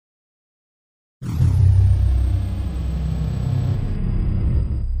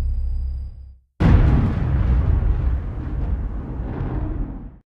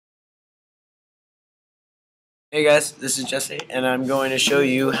Hey guys, this is Jesse, and I'm going to show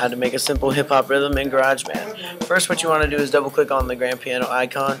you how to make a simple hip-hop rhythm in Garageband. First, what you want to do is double-click on the grand piano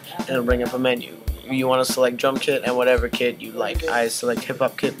icon, and it'll bring up a menu. You want to select drum kit and whatever kit you like. I select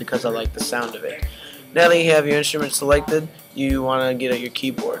hip-hop kit because I like the sound of it. Now that you have your instrument selected, you want to get at your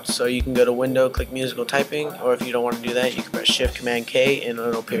keyboard. So you can go to Window, click Musical Typing, or if you don't want to do that, you can press Shift-Command-K, and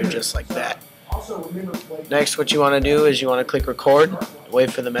it'll appear just like that. Next, what you want to do is you want to click Record,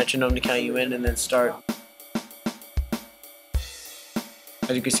 wait for the metronome to count you in, and then start.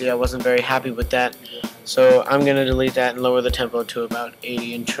 As you can see, I wasn't very happy with that, so I'm going to delete that and lower the tempo to about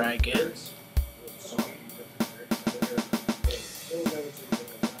 80 and try again.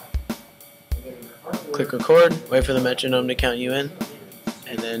 Click record, wait for the metronome to count you in,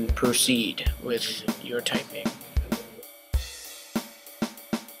 and then proceed with your typing.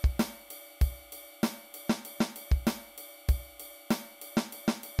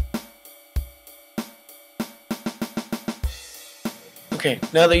 Okay,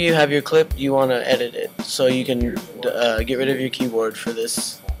 now that you have your clip, you want to edit it. So you can get rid of your keyboard for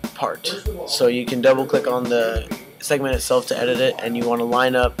this part. So you can double click on the segment itself to edit it, and you want to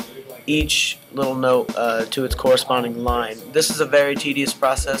line up each little note to its corresponding line. This is a very tedious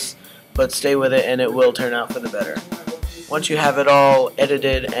process, but stay with it and it will turn out for the better. Once you have it all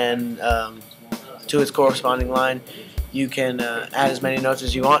edited and to its corresponding line, you can add as many notes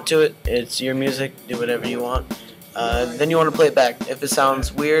as you want to it. It's your music, do whatever you want. Then you want to play it back. If it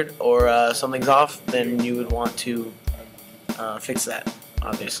sounds weird or something's off, then you would want to fix that,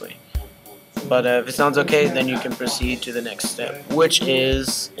 obviously. But if it sounds okay, then you can proceed to the next step, which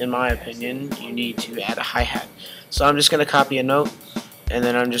is, in my opinion, you need to add a hi-hat. So I'm just going to copy a note, and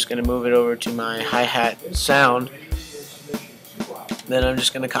then I'm just going to move it over to my hi-hat sound. Then I'm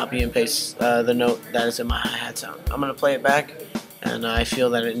just going to copy and paste the note that is in my hi-hat sound. I'm going to play it back, and I feel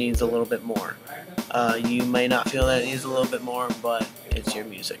that it needs a little bit more. You may not feel that it needs a little bit more, but it's your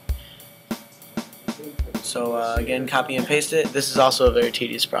music. So again, copy and paste it. This is also a very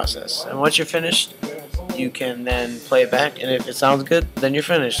tedious process. And once you're finished, you can then play it back, and if it sounds good, then you're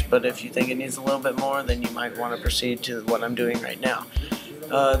finished. But if you think it needs a little bit more, then you might want to proceed to what I'm doing right now.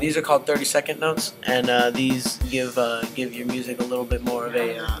 These are called 30-second notes, and these give your music a little bit more of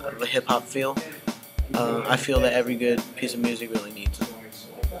a hip-hop feel. I feel that every good piece of music really needs it.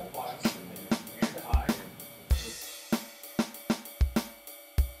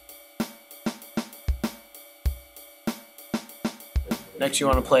 Next, you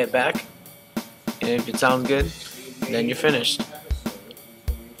want to play it back, and if it sounds good, then you're finished.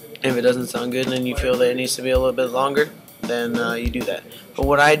 If it doesn't sound good and you feel that it needs to be a little bit longer, then you do that. But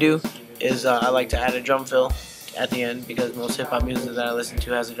what I do is I like to add a drum fill at the end, because most hip-hop music that I listen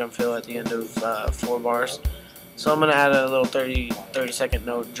to has a drum fill at the end of 4 bars. So I'm going to add a little 30-second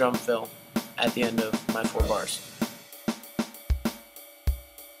note drum fill at the end of my 4 bars.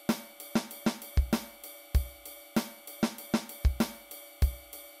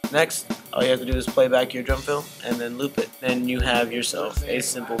 Next, all you have to do is play back your drum fill and then loop it. Then you have yourself a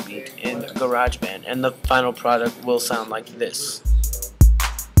simple beat in GarageBand, and the final product will sound like this.